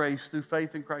saved by grace through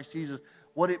faith in Christ Jesus,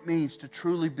 what it means to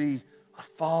truly be a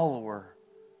follower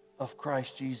of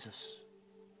Christ Jesus.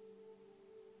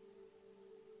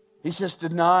 He says,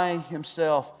 deny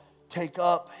himself, take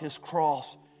up his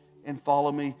cross, and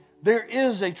follow me. There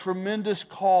is a tremendous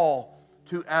call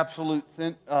to absolute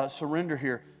surrender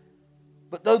here.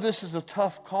 But though this is a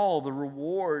tough call, the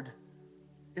reward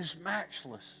is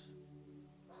matchless.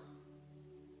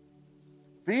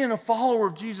 Being a follower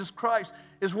of Jesus Christ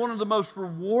is one of the most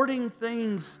rewarding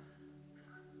things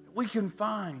that we can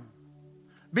find.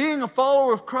 Being a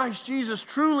follower of Christ Jesus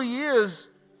truly is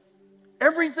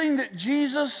everything that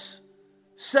Jesus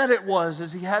said it was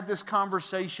as He had this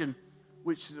conversation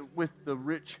with the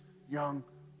rich young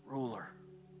ruler.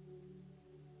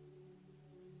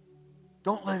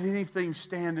 Don't let anything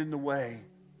stand in the way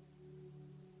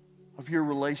of your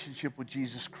relationship with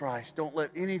Jesus Christ. Don't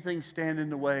let anything stand in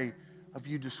the way of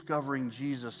you discovering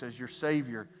Jesus as your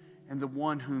Savior and the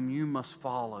one whom you must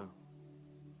follow.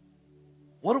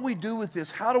 What do we do with this?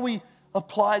 How do we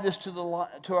apply this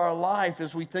to our life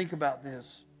as we think about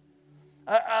this?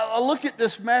 I look at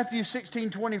this Matthew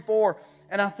 16:24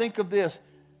 and I think of this.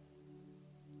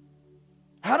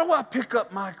 How do I pick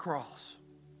up my cross?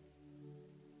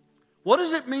 What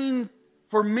does it mean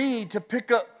for me to pick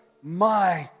up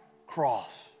my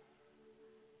cross?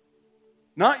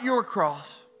 Not your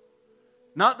cross.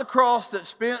 Not the cross that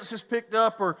Spence has picked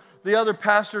up or the other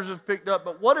pastors have picked up,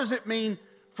 but what does it mean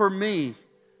for me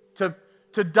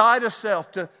to die to self,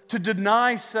 to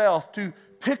deny self, to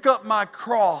pick up my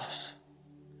cross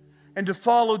and to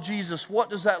follow Jesus? What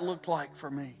does that look like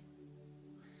for me?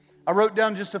 I wrote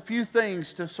down just a few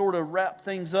things to sort of wrap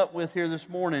things up with here this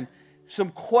morning. Some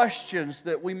questions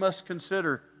that we must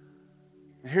consider.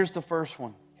 Here's the first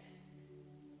one.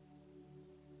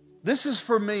 This is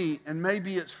for me, and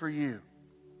maybe it's for you.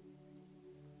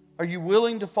 Are you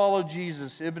willing to follow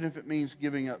Jesus, even if it means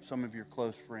giving up some of your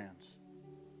close friends?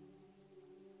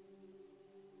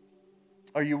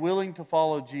 Are you willing to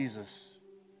follow Jesus,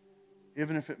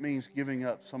 even if it means giving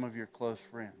up some of your close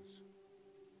friends?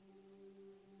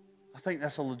 I think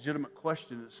that's a legitimate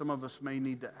question that some of us may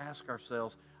need to ask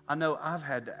ourselves. I know I've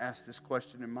had to ask this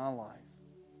question in my life.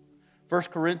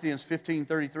 1 Corinthians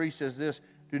 15:33 says this,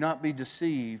 "Do not be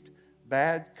deceived.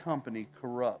 Bad company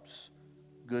corrupts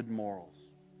good morals."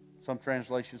 Some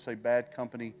translations say bad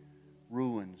company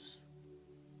ruins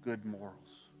good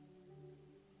morals.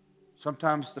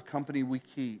 Sometimes the company we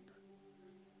keep,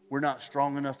 we're not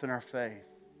strong enough in our faith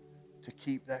to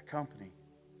keep that company.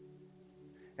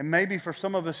 And maybe for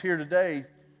some of us here today,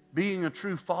 being a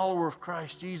true follower of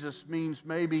Christ Jesus means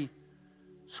maybe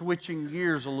switching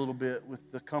gears a little bit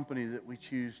with the company that we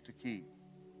choose to keep.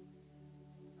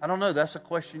 I don't know. That's a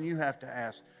question you have to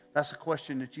ask. That's a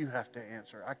question that you have to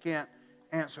answer. I can't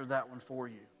answer that one for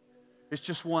you. It's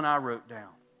just one I wrote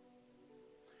down.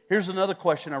 Here's another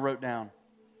question I wrote down.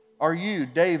 Are you,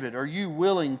 David, are you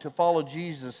willing to follow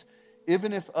Jesus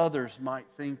even if others might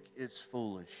think it's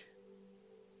foolish?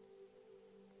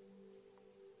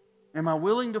 Am I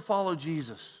willing to follow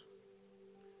Jesus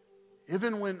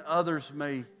even when others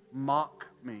may mock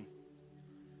me?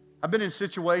 I've been in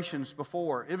situations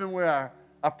before, even where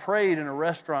I prayed in a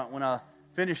restaurant. When I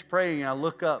finished praying, I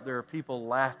look up, there are people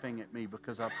laughing at me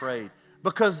because I prayed.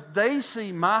 Because they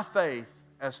see my faith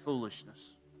as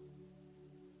foolishness.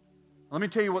 Let me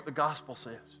tell you what the gospel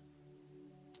says.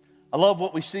 I love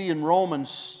what we see in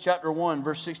Romans chapter 1,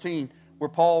 verse 16, where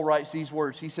Paul writes these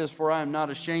words. He says, "For I am not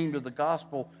ashamed of the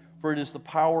gospel, for it is the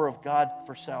power of God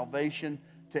for salvation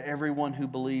to everyone who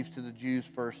believes, to the Jews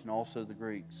first and also the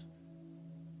Greeks."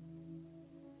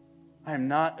 I am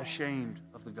not ashamed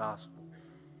of the gospel.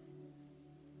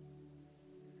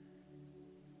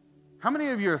 How many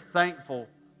of you are thankful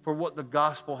for what the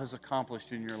gospel has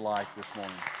accomplished in your life this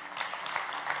morning?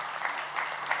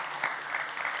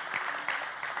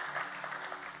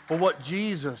 For what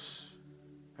Jesus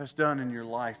has done in your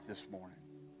life this morning?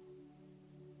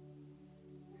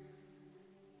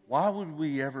 Why would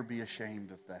we ever be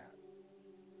ashamed of that?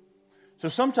 So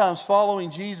sometimes following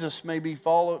Jesus may mean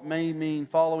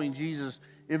following Jesus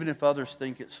even if others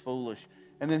think it's foolish.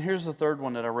 And then here's the third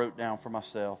one that I wrote down for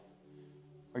myself.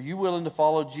 Are you willing to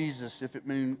follow Jesus if it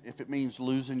means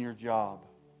losing your job?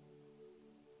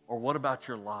 Or what about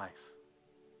your life?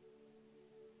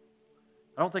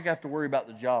 I don't think I have to worry about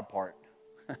the job part.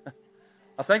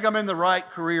 I think I'm in the right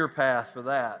career path for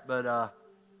that. But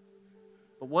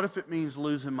what if it means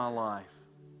losing my life?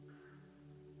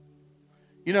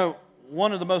 You know,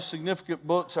 one of the most significant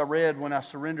books I read when I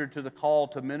surrendered to the call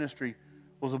to ministry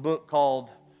was a book called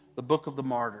The Book of the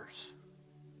Martyrs.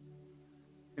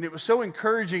 And it was so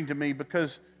encouraging to me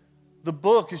because the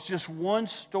book is just one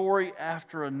story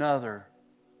after another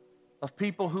of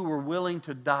people who were willing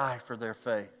to die for their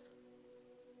faith.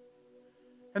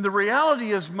 And the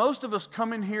reality is most of us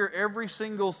come in here every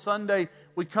single Sunday.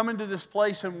 We come into this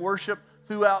place and worship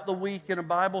throughout the week in a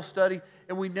Bible study,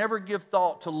 and we never give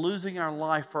thought to losing our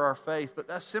life for our faith. But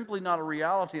that's simply not a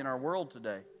reality in our world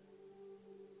today.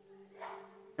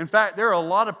 In fact, there are a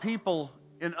lot of people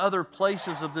in other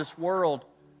places of this world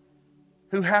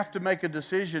who have to make a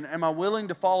decision. Am I willing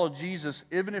to follow Jesus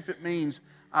even if it means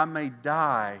I may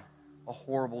die a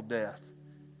horrible death?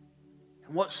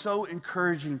 And what's so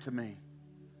encouraging to me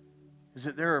is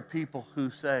that there are people who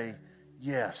say,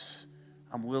 yes,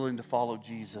 I'm willing to follow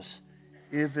Jesus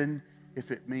even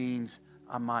if it means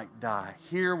I might die.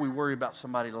 Here we worry about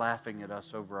somebody laughing at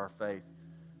us over our faith.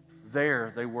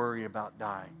 There they worry about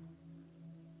dying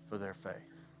for their faith.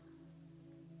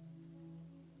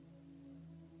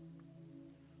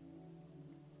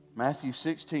 Matthew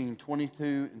 16,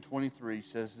 22 and 23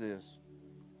 says this.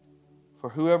 For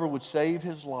whoever would save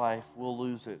his life will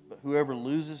lose it, but whoever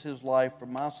loses his life for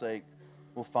my sake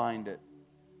will find it.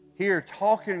 Here,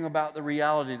 talking about the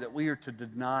reality that we are to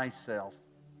deny self.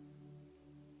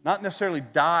 Not necessarily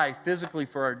die physically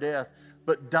for our death,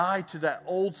 but die to that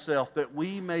old self that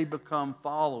we may become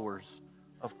followers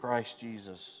of Christ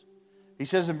Jesus. He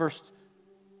says in verse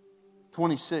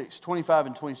 25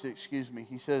 and 26,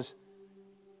 he says,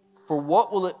 for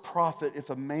what will it profit if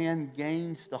a man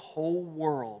gains the whole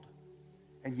world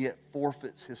and yet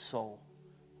forfeits his soul?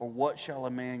 Or what shall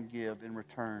a man give in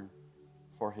return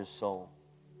for his soul?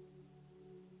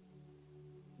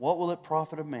 What will it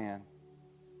profit a man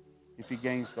if he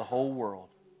gains the whole world,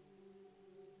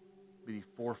 but he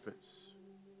forfeits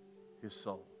his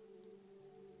soul?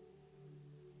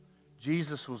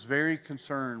 Jesus was very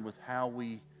concerned with how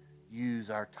we use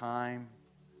our time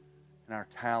and our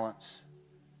talents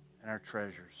and our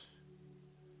treasures.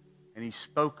 And he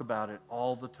spoke about it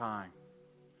all the time.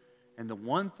 And the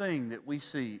one thing that we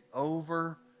see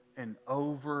over and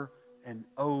over and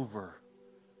over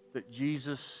that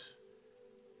Jesus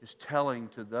is telling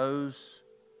to those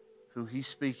who he's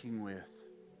speaking with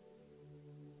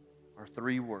are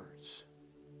three words.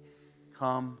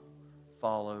 Come,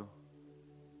 follow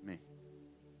me.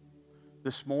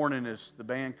 This morning as the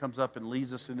band comes up and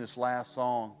leads us in this last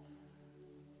song,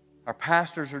 our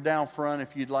pastors are down front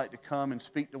if you'd like to come and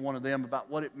speak to one of them about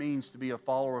what it means to be a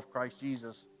follower of Christ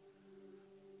Jesus.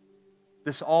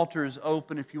 This altar is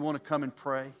open if you want to come and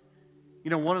pray. You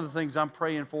know, one of the things I'm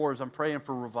praying for is I'm praying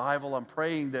for revival. I'm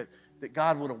praying that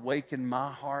God would awaken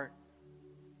my heart,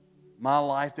 my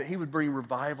life, that he would bring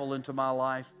revival into my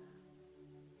life.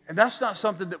 And that's not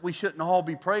something that we shouldn't all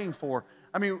be praying for.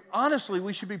 I mean, honestly,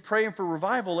 we should be praying for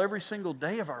revival every single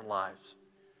day of our lives.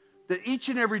 That each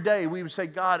and every day we would say,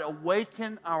 God,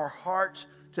 awaken our hearts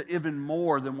to even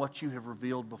more than what you have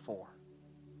revealed before.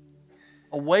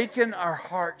 Awaken our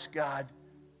hearts, God,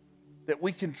 that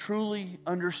we can truly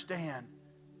understand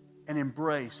and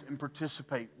embrace and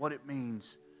participate what it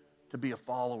means to be a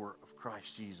follower of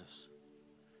Christ Jesus.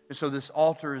 And so this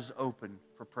altar is open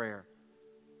for prayer.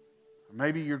 Or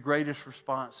maybe your greatest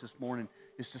response this morning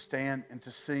is to stand and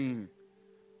to sing.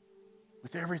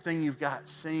 With everything you've got,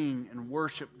 sing and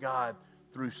worship God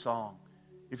through song.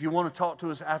 If you want to talk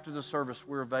to us after the service,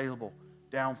 we're available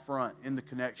down front in the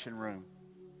connection room.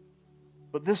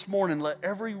 But this morning, let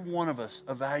every one of us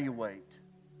evaluate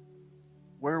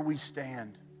where we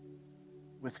stand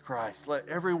with Christ. Let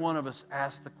every one of us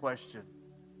ask the question,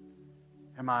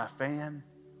 am I a fan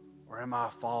or am I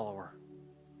a follower?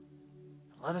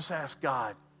 Let us ask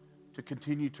God to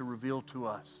continue to reveal to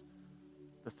us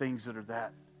the things that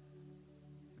are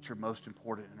which are most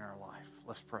important in our life.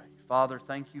 Let's pray. Father,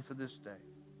 thank you for this day.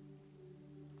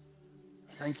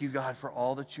 Thank you, God, for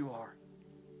all that you are.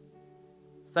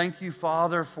 Thank you,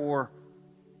 Father, for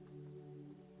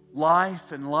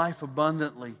life and life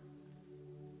abundantly.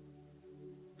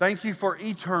 Thank you for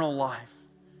eternal life.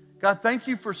 God, thank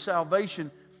you for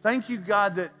salvation. Thank you,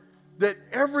 God, that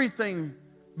everything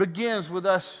begins with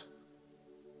us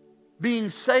being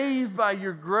saved by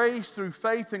your grace through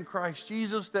faith in Christ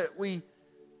Jesus, that we,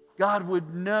 God,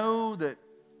 would know that,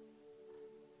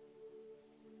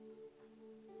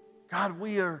 God,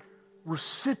 we are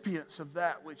recipients of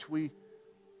that which we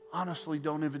honestly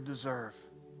don't even deserve.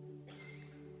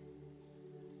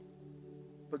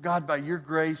 But God, by your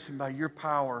grace and by your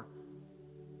power,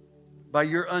 by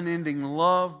your unending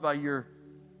love, by your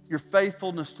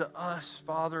faithfulness to us,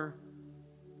 Father,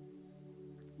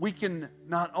 we can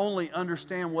not only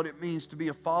understand what it means to be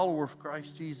a follower of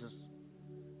Christ Jesus,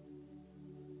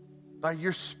 by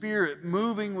your Spirit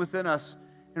moving within us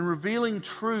and revealing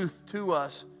truth to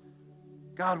us,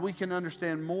 God, we can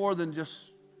understand more than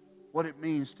just what it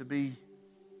means to be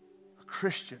a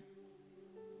Christian.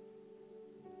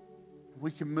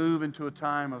 We can move into a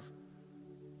time of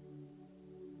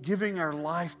giving our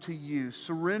life to you,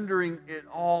 surrendering it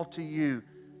all to you.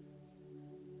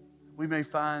 We may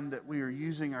find that we are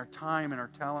using our time and our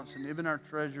talents and even our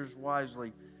treasures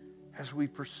wisely as we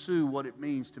pursue what it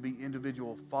means to be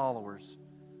individual followers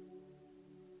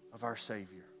of our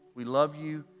Savior. We love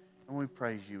you and we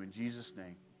praise you. In Jesus'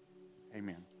 name,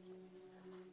 amen.